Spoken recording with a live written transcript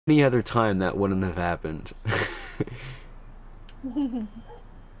Any other time that wouldn't have happened.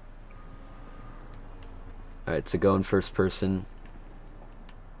 Alright, so go in first person.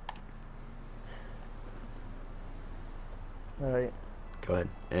 Alright. Go ahead.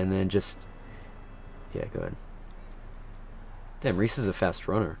 And then just... Yeah, go ahead. Damn, Rhys is a fast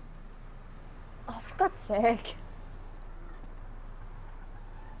runner. Oh, for God's sake.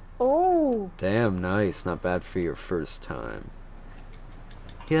 Oh! Damn, nice. Not bad for your first time.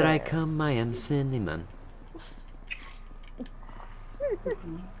 Here I come, I am Cinnamon.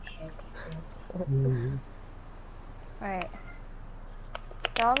 Right.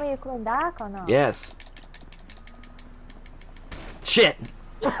 Tell me you're coming back or not? Yes. Shit!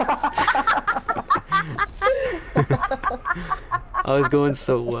 I was going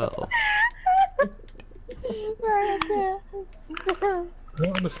so well. Right, okay. I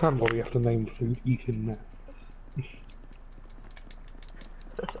don't understand why we have to name food eating now.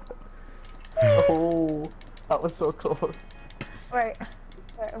 Oh, that was so close. Right.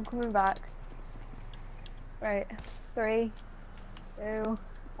 Right, I'm coming back. Right. 3, 2,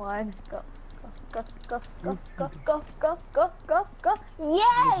 1, go. Go, go, go, go, go, go, go, go, go.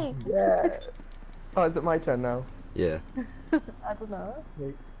 Yay! Yeah. Oh, is it my turn now? Yeah. I don't know.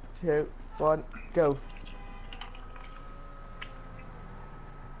 3, 2, 1, go.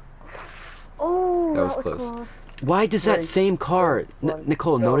 Oh, That was close. Why does that same car...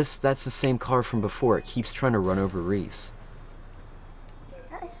 Nicole, notice that's the same car from before. It keeps trying to run over Rhys.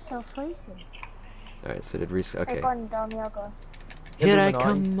 That is so freaky. Alright, so did Rhys... Okay. Hey, go on, Domi, I'll go. Here I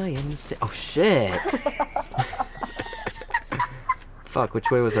come, I am... Oh, shit! Fuck,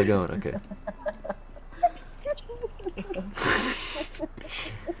 which way was I going? Okay.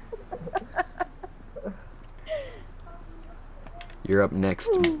 You're up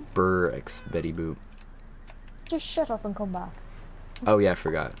next, Burr X Betty Boop. Just shut up and come back. Oh yeah, I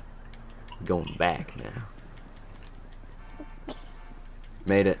forgot. Going back now.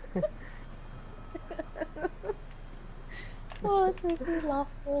 Made it. Oh, this makes me laugh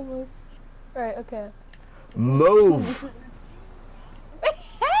so much. Right, okay. Move!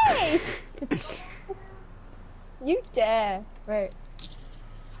 Hey! You dare. Right.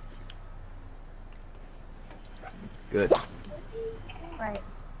 Good. Right.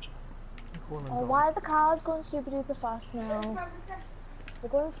 Oh, why are the cars going super duper fast now? They're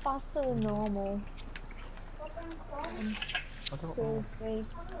going faster than normal. 1, 2, 3.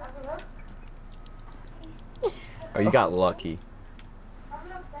 Oh, you got lucky.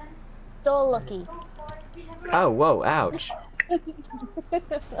 So lucky. Oh, whoa, ouch. That's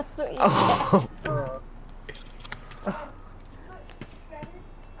what you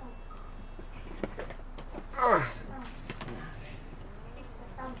Oh.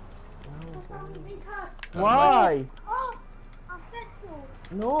 Why?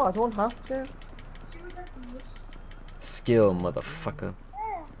 No, I don't have to. Skill, motherfucker.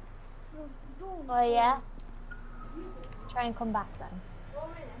 Oh yeah? Try and come back then. Oh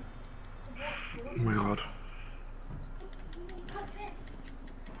my god.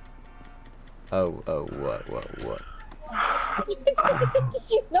 Oh, what?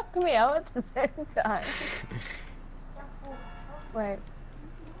 You knocked me out at the same time. Wait.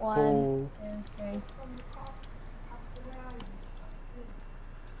 1, 2, 3.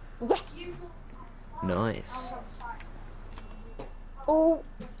 Yes! Nice. Oh!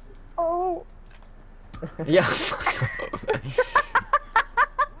 Oh! Yeah, fuck off.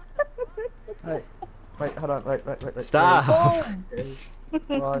 Wait, hold on, wait. Stop!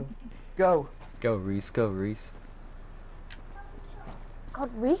 1, go. Go, Rhys, go, Rhys.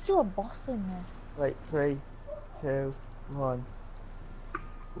 God, Rhys, you're a boss in this. Wait, 3, 2, 1.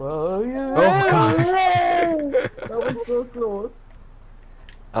 Whoa, yeah. Oh, God. That was so close.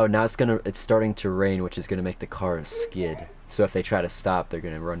 Oh, now it's starting to rain, which is gonna make the car skid. So if they try to stop, they're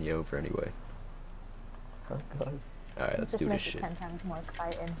gonna run you over anyway. Oh, God. Alright, let's Just do make this it shit. 10 times more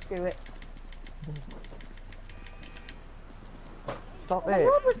exciting. Do it. Stop The it.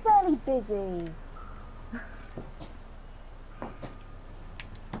 road was barely busy.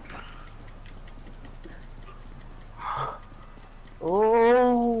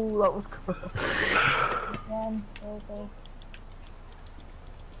 Oh, that was close. 1, 2, 3.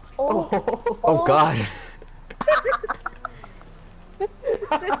 Oh, Oh, God.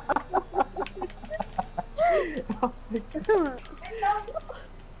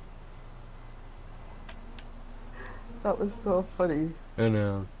 that was so funny. I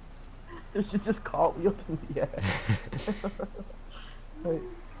know. She just cartwheeled in the air. Right.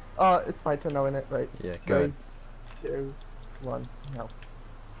 Oh, it's my turn now, innit? Right. Yeah, go ahead. 3, 2, 1, now.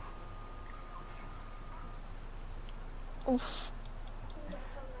 Oof.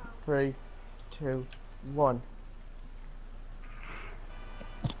 3, 2, 1.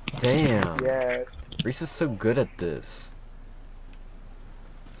 Damn. Yeah. Rhys is so good at this.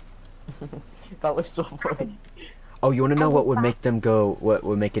 That was so funny. Oh, you want to know And what with would that- make them go? What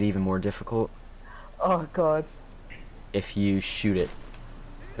would make it even more difficult? Oh god. If you shoot it.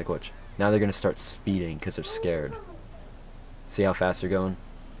 Like watch. Now they're gonna start speeding because they're scared. See how fast they're going?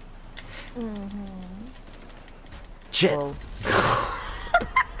 Shit. Oh.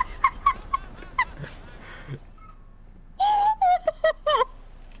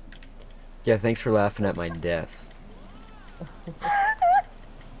 Yeah, thanks for laughing at my death.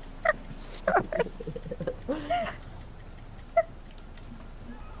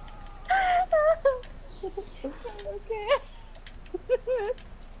 Okay.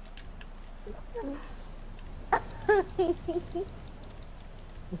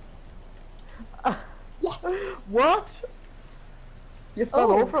 What? You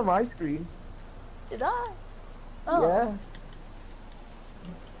fell Oh. over my screen. Did I? Oh. Yeah.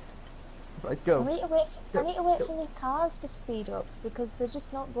 Right, I go. need to wait. I need to wait for the cars to speed up because they're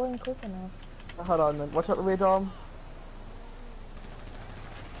just not going quick enough. Hold on then. Watch out the way, Dom.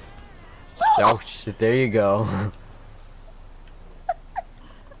 Oh shit! There you go.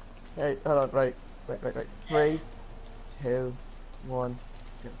 Hey, hold on. Right. 3, 2, 1.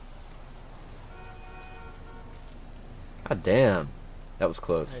 God damn, that was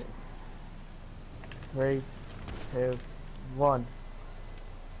close. Right. 3, 2, 1.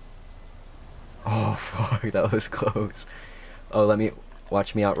 Oh fuck, that was close. Oh,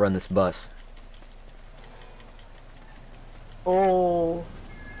 watch me outrun this bus. Oh.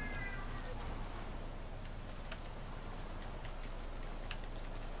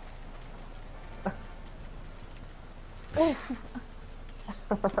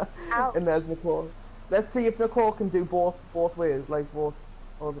 Ow. And there's Nicole. Let's see if Nicole can do both ways, like both.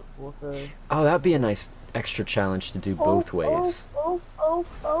 Oh, that'd be a nice extra challenge to do both ways. Oh. Oh!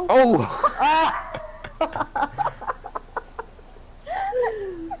 Ah!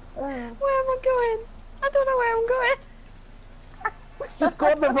 Where am I going? I don't know where I'm going. She's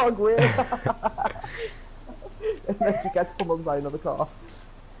gone the wrong way. And then she gets pummeled by another car.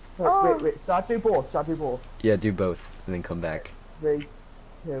 Oh. Wait. Shall I do both? Yeah, do both and then come back. 3,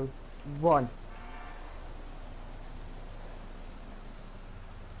 2, 1.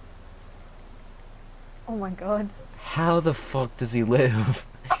 Oh my god. How the fuck does he live?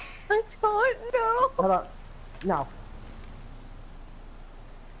 I don't know. Hold on. Now.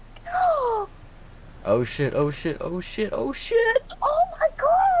 Oh shit, oh shit, oh shit, oh shit! Oh my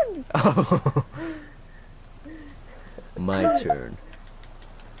god! Oh. My turn.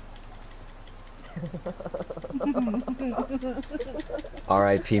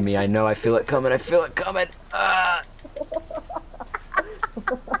 R.I.P. me, I know, I feel it coming, Ah!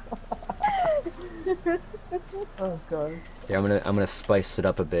 Oh god. Yeah, I'm gonna spice it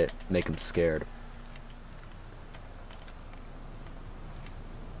up a bit, make him scared.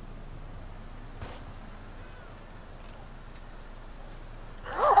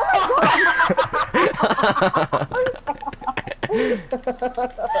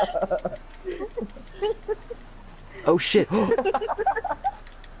 Oh shit!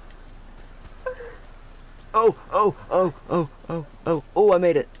 Oh, I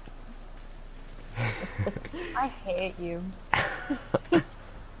made it! I hate you.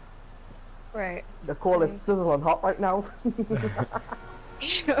 Right. Nicole is sizzling hot right now.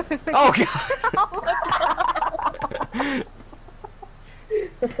 Oh god!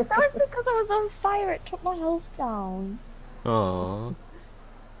 That was because I was on fire. It took my health down. Aww.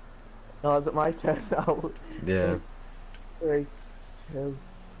 Now is it my turn now? Yeah. 3, 2,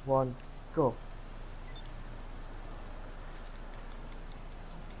 1, go.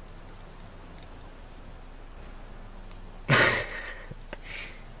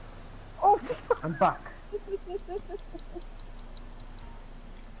 Oh. I'm back.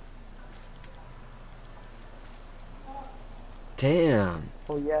 Damn.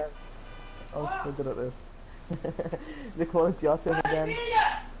 Oh yeah. I'm so good at this. Nicole, it's your turn again.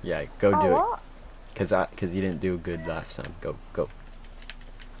 Yeah, go Oh, do it. what? Cause you didn't do good last time. Go.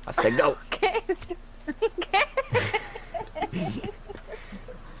 I said go! Okay. Okay.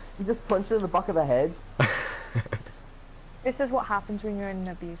 You just punched her in the back of the head. This is what happens when you're in an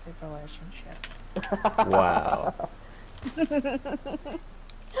abusive relationship. Wow.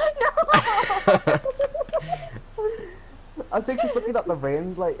 I think she's looking at the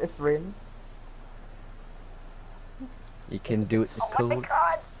rain, like it's rain. You can do it, Oh my Nicole.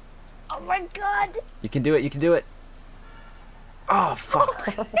 god! Oh my god! You can do it. Oh, fuck.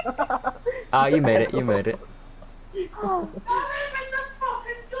 Ah, you made it. Oh.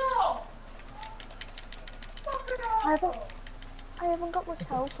 I haven't, I haven't got much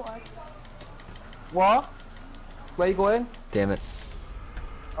health left. What? Where you going? Damn it.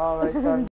 Alright, then.